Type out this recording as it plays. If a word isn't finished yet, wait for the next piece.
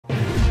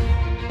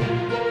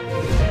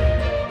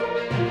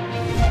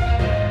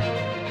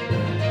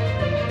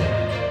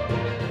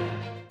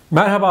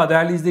Merhaba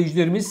değerli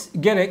izleyicilerimiz.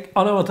 Gerek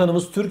ana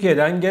vatanımız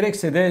Türkiye'den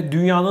gerekse de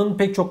dünyanın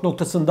pek çok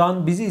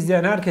noktasından bizi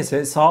izleyen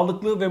herkese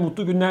sağlıklı ve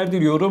mutlu günler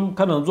diliyorum.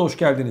 Kanalımıza hoş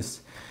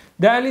geldiniz.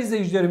 Değerli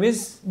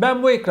izleyicilerimiz,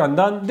 ben bu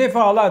ekrandan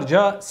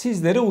defalarca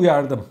sizleri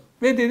uyardım.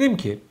 Ve dedim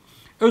ki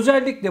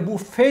özellikle bu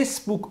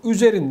Facebook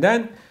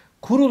üzerinden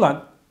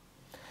kurulan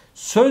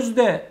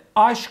sözde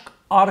aşk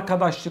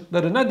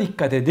arkadaşlıklarına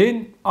dikkat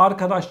edin,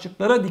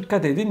 arkadaşlıklara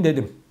dikkat edin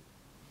dedim.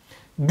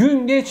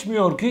 Gün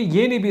geçmiyor ki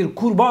yeni bir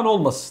kurban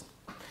olmasın.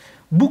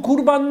 Bu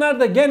kurbanlar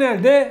da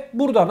genelde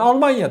buradan,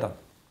 Almanya'dan.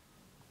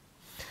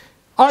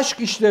 Aşk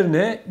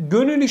işlerine,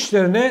 gönül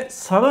işlerine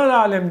sanal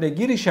alemde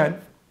girişen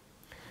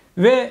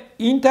ve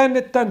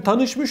internetten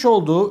tanışmış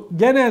olduğu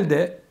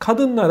genelde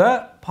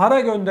kadınlara para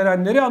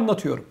gönderenleri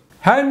anlatıyorum.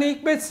 Her ne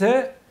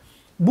hikmetse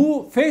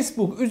bu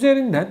Facebook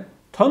üzerinden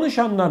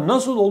tanışanlar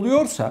nasıl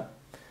oluyorsa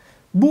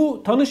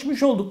bu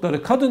tanışmış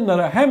oldukları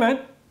kadınlara hemen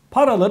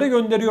paraları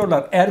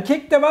gönderiyorlar.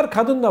 Erkek de var,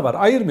 kadın da var.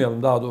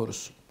 Ayırmayalım daha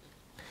doğrusu.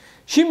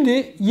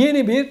 Şimdi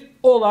yeni bir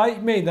olay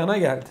meydana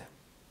geldi.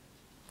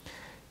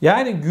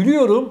 Yani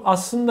gülüyorum,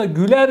 aslında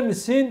güler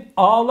misin,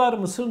 ağlar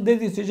mısın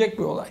dedirtecek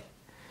bir olay.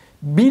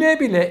 Bile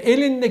bile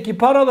elindeki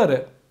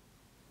paraları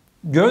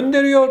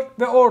gönderiyor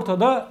ve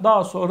ortada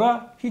daha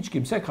sonra hiç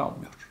kimse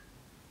kalmıyor.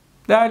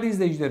 Değerli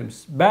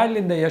izleyicilerimiz,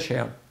 Berlin'de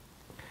yaşayan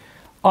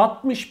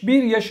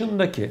 61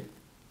 yaşındaki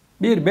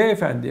bir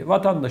beyefendi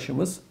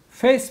vatandaşımız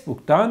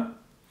Facebook'tan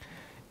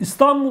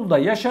İstanbul'da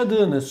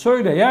yaşadığını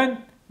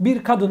söyleyen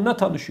bir kadınla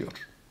tanışıyor.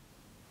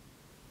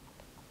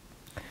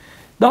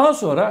 Daha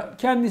sonra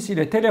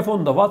kendisiyle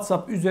telefonda,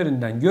 WhatsApp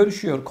üzerinden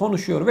görüşüyor,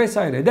 konuşuyor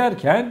vesaire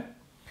derken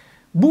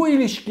bu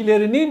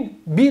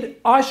ilişkilerinin bir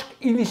aşk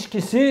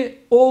ilişkisi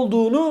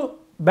olduğunu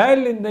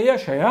Berlin'de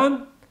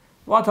yaşayan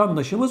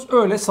vatandaşımız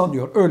öyle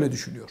sanıyor, öyle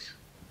düşünüyor.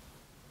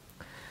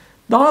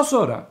 Daha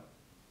sonra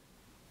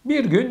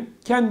bir gün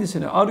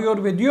kendisini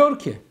arıyor ve diyor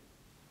ki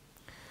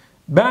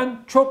ben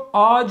çok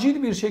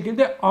acil bir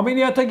şekilde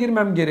ameliyata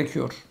girmem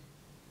gerekiyor.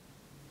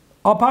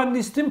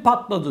 Apandistim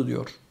patladı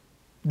diyor.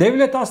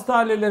 Devlet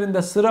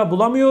hastanelerinde sıra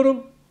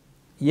bulamıyorum.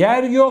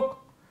 Yer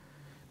yok.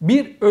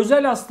 Bir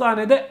özel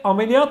hastanede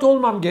ameliyat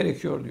olmam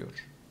gerekiyor diyor.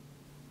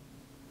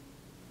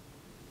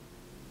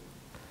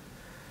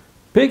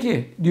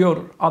 Peki diyor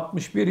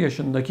 61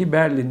 yaşındaki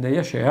Berlin'de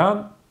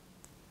yaşayan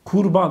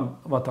kurban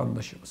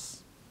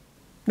vatandaşımız.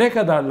 Ne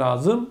kadar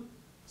lazım?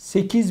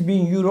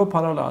 8.000 euro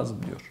para lazım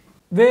diyor.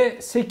 Ve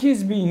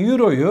 8.000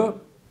 euroyu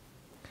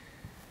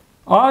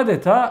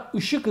adeta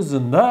ışık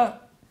hızında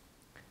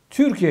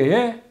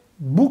Türkiye'ye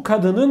bu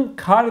kadının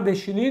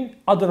kardeşinin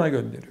adına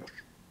gönderiyor.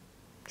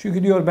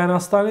 Çünkü diyor ben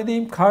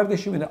hastanedeyim,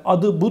 kardeşimin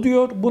adı bu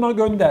diyor, buna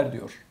gönder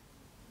diyor.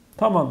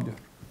 Tamam diyor.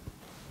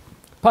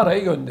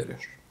 Parayı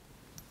gönderiyor.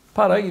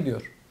 Para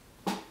gidiyor.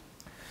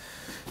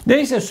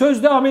 Neyse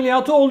sözde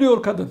ameliyatı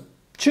oluyor kadın.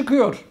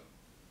 Çıkıyor.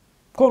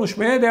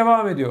 Konuşmaya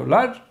devam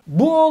ediyorlar.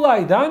 Bu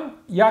olaydan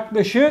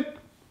yaklaşık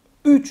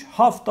 3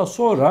 hafta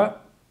sonra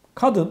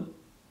kadın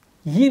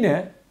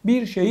yine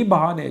bir şeyi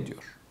bahane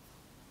ediyor.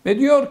 Ve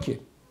diyor ki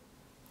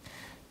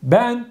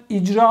ben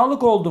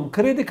icralık oldum,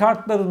 kredi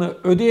kartlarını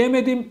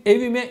ödeyemedim,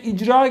 evime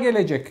icra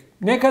gelecek.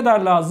 Ne kadar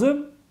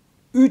lazım?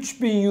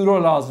 3.000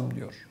 euro lazım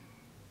diyor.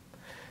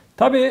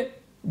 Tabi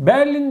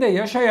Berlin'de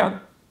yaşayan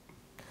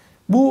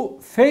bu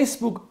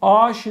Facebook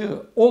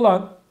aşığı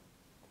olan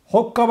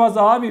hokkabaz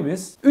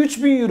abimiz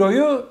 3.000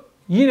 euroyu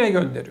yine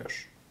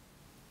gönderiyor.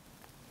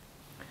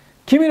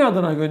 Kimin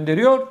adına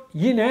gönderiyor?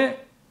 Yine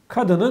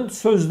kadının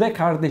sözde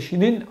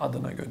kardeşinin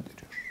adına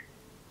gönderiyor.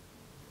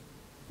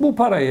 Bu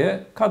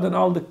parayı kadın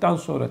aldıktan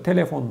sonra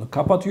telefonunu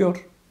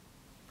kapatıyor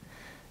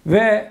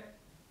ve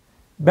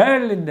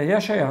Berlin'de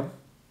yaşayan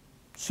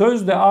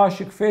sözde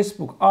aşık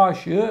Facebook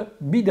aşığı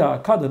bir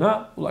daha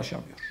kadına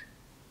ulaşamıyor.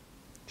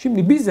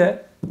 Şimdi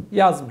bize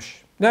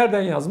yazmış.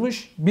 Nereden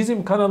yazmış?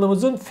 Bizim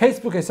kanalımızın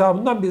Facebook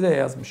hesabından bize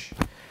yazmış.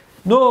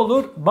 Ne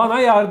olur bana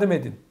yardım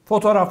edin.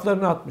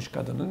 Fotoğraflarını atmış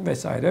kadının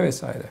vesaire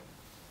vesaire.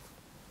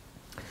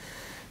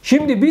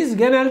 Şimdi biz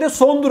genelde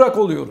son durak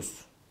oluyoruz.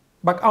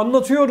 Bak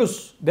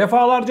anlatıyoruz.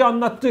 Defalarca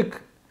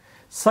anlattık.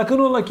 Sakın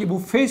ola ki bu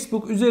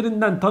Facebook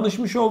üzerinden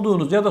tanışmış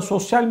olduğunuz ya da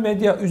sosyal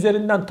medya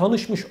üzerinden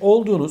tanışmış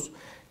olduğunuz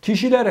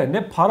kişilere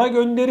ne para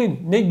gönderin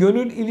ne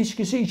gönül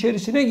ilişkisi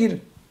içerisine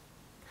girin.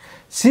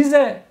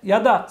 Size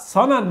ya da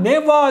sana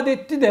ne vaat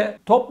etti de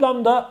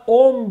toplamda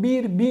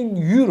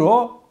 11.000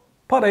 euro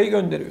parayı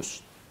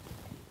gönderiyorsun.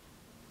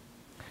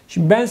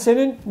 Şimdi ben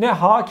senin ne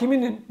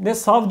hakiminin, ne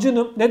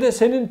savcının, ne de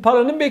senin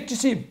paranın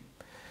bekçisiyim.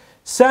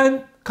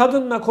 Sen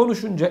kadınla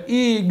konuşunca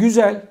iyi,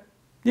 güzel,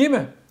 değil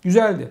mi?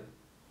 Güzeldi.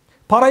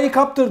 Parayı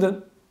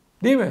kaptırdın,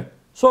 değil mi?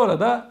 Sonra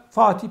da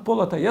Fatih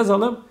Polat'a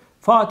yazalım.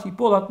 Fatih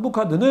Polat bu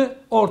kadını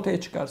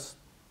ortaya çıkarsın.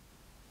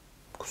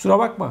 Kusura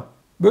bakma.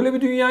 Böyle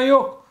bir dünya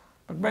yok.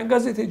 Bak ben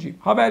gazeteciyim.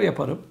 Haber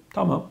yaparım.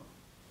 Tamam.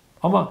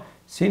 Ama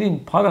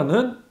senin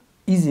paranın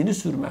izini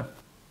sürmem.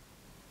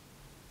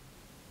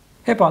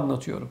 Hep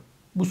anlatıyorum.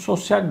 Bu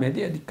sosyal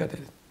medyaya dikkat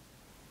edin.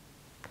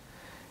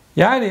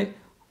 Yani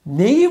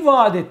neyi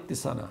vaat etti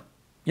sana?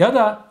 Ya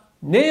da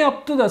ne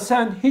yaptı da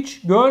sen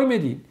hiç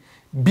görmediğin,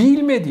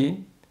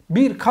 bilmediğin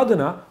bir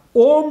kadına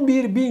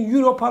 11.000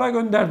 euro para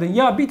gönderdin.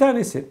 Ya bir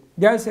tanesi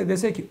gelse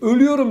dese ki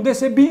ölüyorum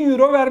dese 1000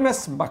 euro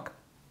vermezsin bak.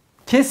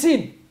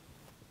 Kesin.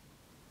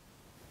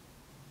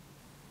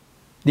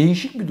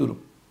 Değişik bir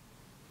durum.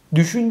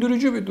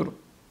 Düşündürücü bir durum.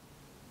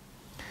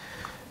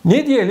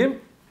 Ne diyelim?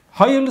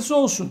 Hayırlısı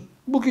olsun.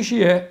 Bu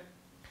kişiye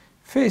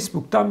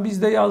Facebook'tan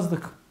biz de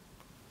yazdık.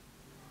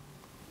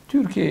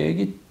 Türkiye'ye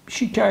git,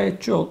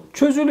 şikayetçi ol.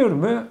 Çözülür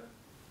mü?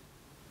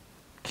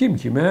 Kim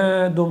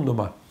kime,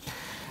 dumduma.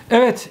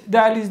 Evet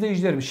değerli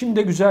izleyicilerim, şimdi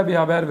de güzel bir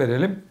haber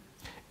verelim.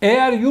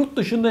 Eğer yurt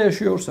dışında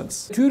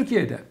yaşıyorsanız,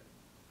 Türkiye'de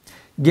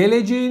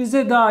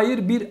geleceğinize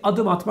dair bir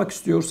adım atmak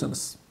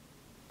istiyorsanız,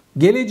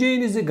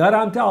 geleceğinizi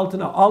garanti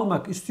altına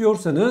almak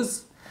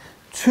istiyorsanız,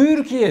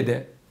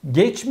 Türkiye'de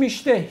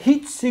geçmişte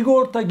hiç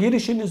sigorta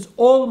girişiniz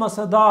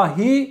olmasa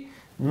dahi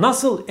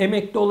nasıl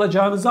emekli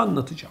olacağınızı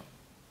anlatacağım.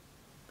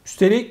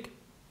 Üstelik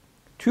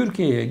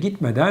Türkiye'ye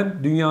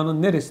gitmeden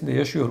dünyanın neresinde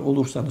yaşıyor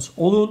olursanız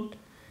olun,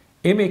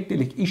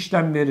 emeklilik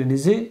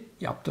işlemlerinizi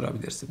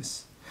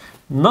yaptırabilirsiniz.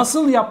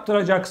 Nasıl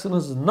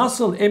yaptıracaksınız?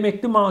 Nasıl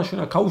emekli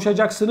maaşına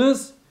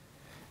kavuşacaksınız?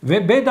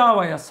 Ve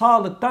bedavaya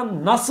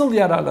sağlıktan nasıl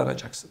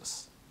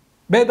yararlanacaksınız?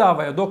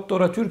 Bedavaya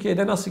doktora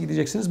Türkiye'de nasıl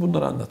gideceksiniz?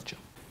 Bunları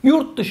anlatacağım.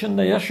 Yurt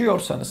dışında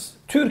yaşıyorsanız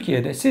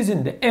Türkiye'de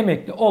sizin de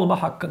emekli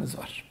olma hakkınız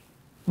var.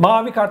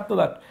 Mavi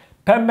kartlılar,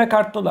 pembe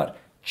kartlılar,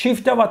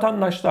 çifte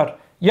vatandaşlar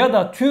ya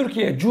da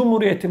Türkiye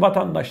Cumhuriyeti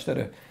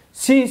vatandaşları,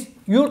 siz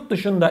yurt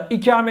dışında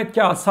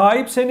ikametgaha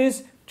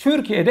sahipseniz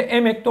Türkiye'de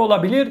emekli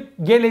olabilir,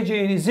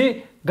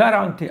 geleceğinizi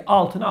garanti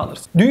altına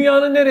alırsınız.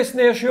 Dünyanın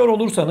neresinde yaşıyor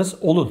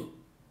olursanız olun.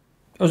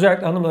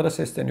 Özellikle hanımlara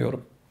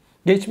sesleniyorum.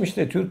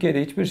 Geçmişte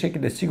Türkiye'de hiçbir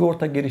şekilde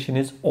sigorta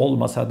girişiniz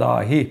olmasa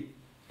dahi,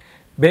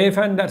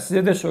 beyefendiler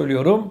size de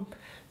söylüyorum,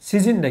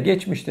 sizin de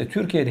geçmişte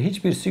Türkiye'de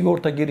hiçbir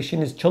sigorta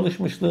girişiniz,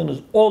 çalışmışlığınız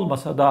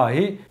olmasa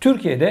dahi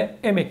Türkiye'de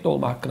emekli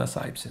olma hakkına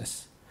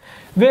sahipsiniz.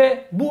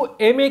 Ve bu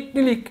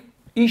emeklilik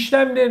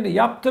işlemlerini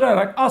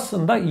yaptırarak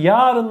aslında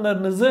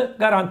yarınlarınızı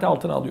garanti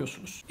altına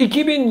alıyorsunuz.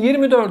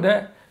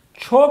 2024'de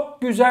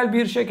çok güzel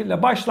bir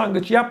şekilde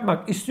başlangıç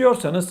yapmak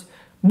istiyorsanız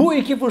bu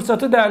iki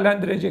fırsatı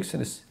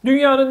değerlendireceksiniz.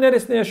 Dünyanın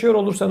neresinde yaşıyor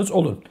olursanız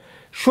olun.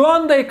 Şu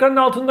anda ekranın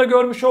altında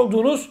görmüş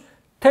olduğunuz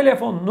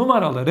telefon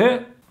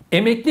numaraları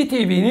Emekli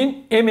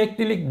TV'nin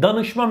emeklilik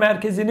danışma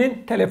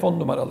merkezinin telefon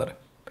numaraları.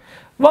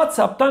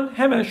 WhatsApp'tan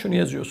hemen şunu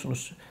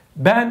yazıyorsunuz.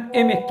 Ben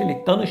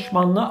emeklilik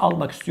danışmanlığı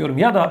almak istiyorum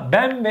ya da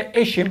ben ve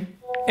eşim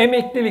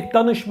emeklilik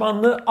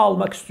danışmanlığı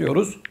almak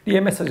istiyoruz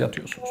diye mesaj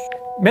atıyorsunuz.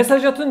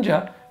 Mesaj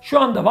atınca şu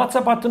anda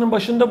WhatsApp hattının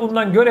başında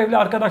bulunan görevli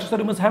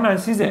arkadaşlarımız hemen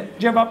size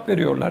cevap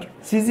veriyorlar.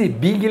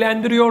 Sizi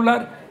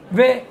bilgilendiriyorlar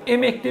ve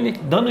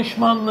emeklilik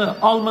danışmanlığı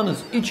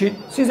almanız için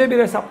size bir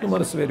hesap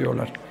numarası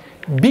veriyorlar.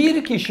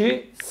 Bir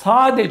kişi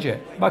sadece,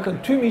 bakın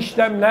tüm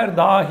işlemler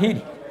dahil,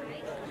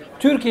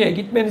 Türkiye'ye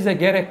gitmenize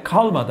gerek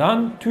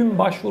kalmadan tüm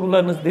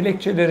başvurularınız,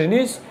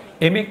 dilekçeleriniz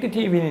Emekli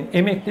TV'nin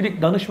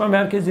emeklilik danışma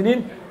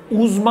merkezinin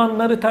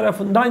uzmanları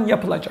tarafından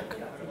yapılacak.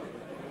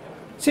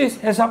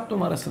 Siz hesap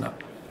numarasına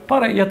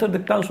parayı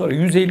yatırdıktan sonra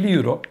 150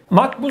 euro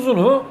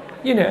makbuzunu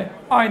yine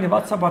aynı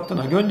WhatsApp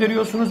hattına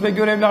gönderiyorsunuz ve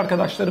görevli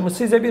arkadaşlarımız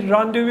size bir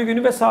randevu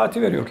günü ve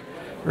saati veriyor.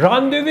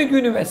 Randevu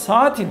günü ve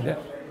saatinde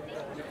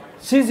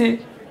sizi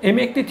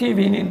Emekli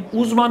TV'nin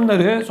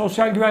uzmanları,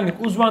 sosyal güvenlik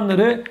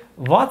uzmanları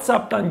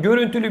WhatsApp'tan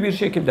görüntülü bir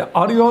şekilde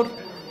arıyor.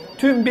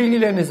 Tüm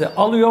bilgilerinizi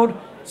alıyor.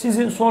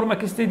 Sizin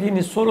sormak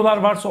istediğiniz sorular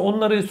varsa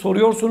onları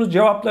soruyorsunuz,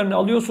 cevaplarını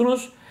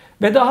alıyorsunuz.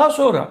 Ve daha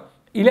sonra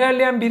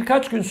ilerleyen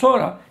birkaç gün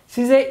sonra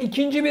size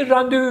ikinci bir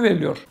randevu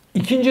veriliyor.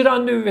 İkinci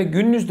randevu ve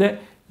gününüzde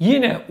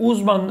yine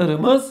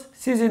uzmanlarımız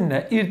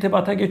sizinle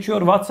irtibata geçiyor.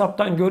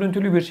 WhatsApp'tan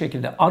görüntülü bir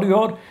şekilde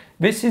arıyor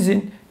ve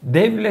sizin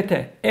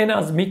devlete en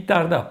az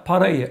miktarda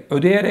parayı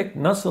ödeyerek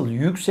nasıl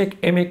yüksek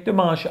emekli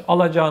maaşı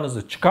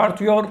alacağınızı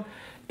çıkartıyor.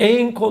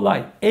 En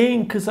kolay,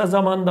 en kısa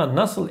zamanda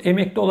nasıl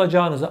emekli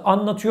olacağınızı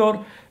anlatıyor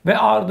ve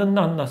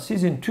ardından da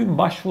sizin tüm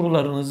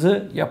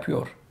başvurularınızı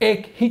yapıyor.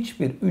 Ek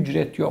hiçbir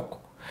ücret yok.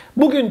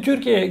 Bugün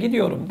Türkiye'ye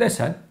gidiyorum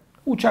desen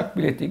uçak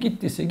bileti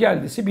gittisi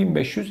geldisi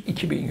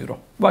 1500-2000 euro.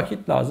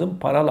 Vakit lazım,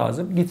 para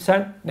lazım.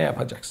 Gitsen ne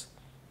yapacaksın?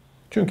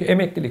 Çünkü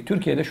emeklilik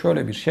Türkiye'de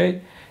şöyle bir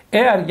şey.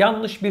 Eğer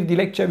yanlış bir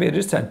dilekçe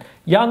verirsen,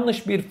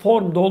 yanlış bir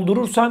form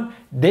doldurursan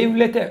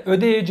devlete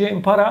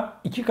ödeyeceğin para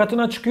 2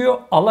 katına çıkıyor.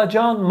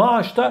 Alacağın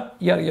maaş da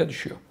yarıya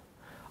düşüyor.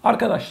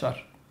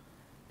 Arkadaşlar,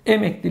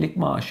 emeklilik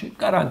maaşı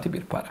garanti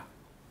bir para.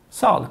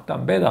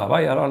 Sağlıktan bedava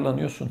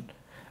yararlanıyorsun.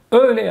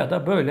 Öyle ya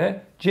da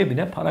böyle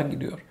cebine para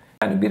gidiyor.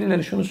 Yani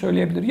birileri şunu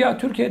söyleyebilir. Ya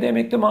Türkiye'de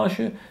emekli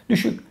maaşı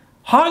düşük.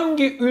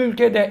 Hangi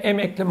ülkede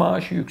emekli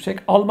maaşı yüksek?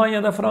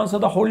 Almanya'da,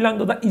 Fransa'da,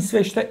 Hollanda'da,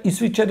 İsveç'te,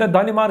 İsviçre'de,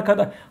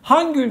 Danimarka'da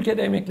hangi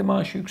ülkede emekli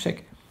maaşı yüksek?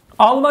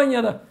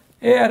 Almanya'da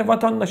eğer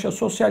vatandaşa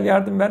sosyal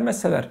yardım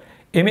vermezseler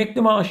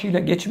emekli maaşıyla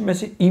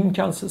geçinmesi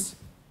imkansız.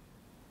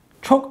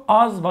 Çok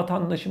az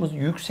vatandaşımız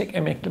yüksek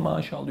emekli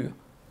maaşı alıyor.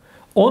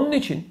 Onun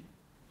için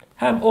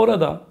hem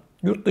orada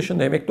yurt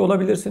dışında emekli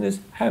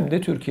olabilirsiniz hem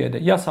de Türkiye'de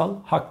yasal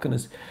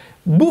hakkınız.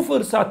 Bu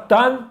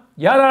fırsattan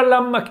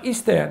yararlanmak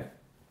isteyen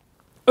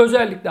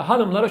Özellikle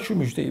hanımlara şu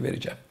müjdeyi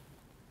vereceğim.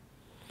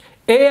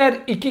 Eğer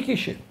iki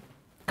kişi,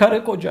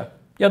 karı koca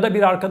ya da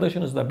bir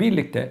arkadaşınızla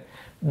birlikte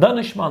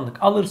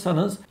danışmanlık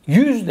alırsanız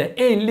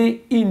 %50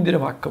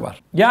 indirim hakkı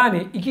var.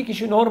 Yani iki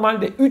kişi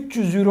normalde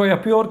 300 euro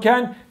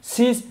yapıyorken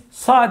siz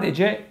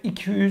sadece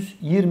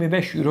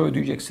 225 euro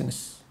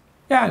ödeyeceksiniz.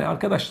 Yani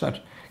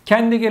arkadaşlar,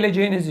 kendi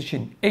geleceğiniz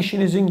için,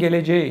 eşinizin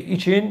geleceği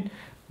için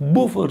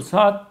bu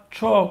fırsat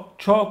çok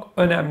çok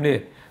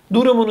önemli.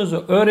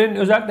 Durumunuzu öğrenin.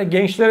 Özellikle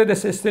gençlere de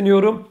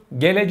sesleniyorum.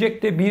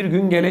 Gelecekte bir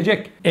gün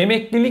gelecek.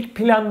 Emeklilik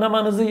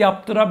planlamanızı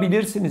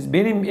yaptırabilirsiniz.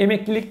 Benim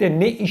emeklilikte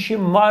ne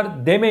işim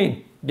var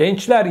demeyin.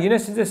 Gençler, yine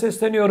size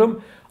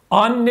sesleniyorum.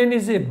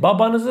 Annenizi,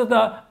 babanızı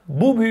da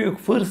bu büyük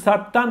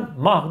fırsattan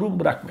mahrum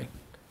bırakmayın.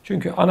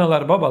 Çünkü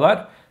analar,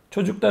 babalar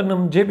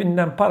çocuklarının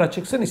cebinden para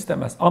çıksın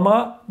istemez.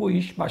 Ama bu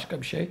iş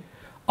başka bir şey.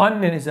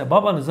 Annenize,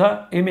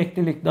 babanıza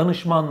emeklilik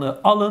danışmanlığı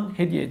alın,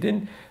 hediye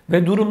edin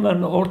ve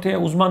durumlarını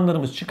ortaya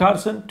uzmanlarımız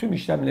çıkarsın, tüm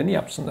işlemlerini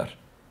yapsınlar.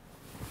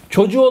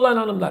 Çocuğu olan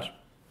hanımlar,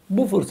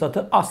 bu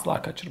fırsatı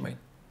asla kaçırmayın.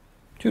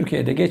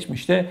 Türkiye'de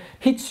geçmişte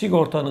hiç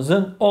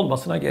sigortanızın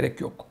olmasına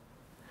gerek yok.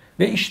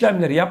 Ve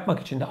işlemleri yapmak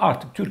için de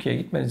artık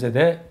Türkiye'ye gitmenize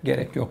de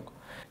gerek yok.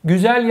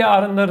 Güzel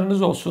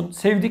yarınlarınız olsun.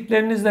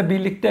 Sevdiklerinizle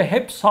birlikte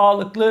hep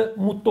sağlıklı,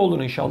 mutlu olun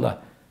inşallah.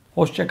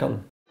 Hoşça kalın.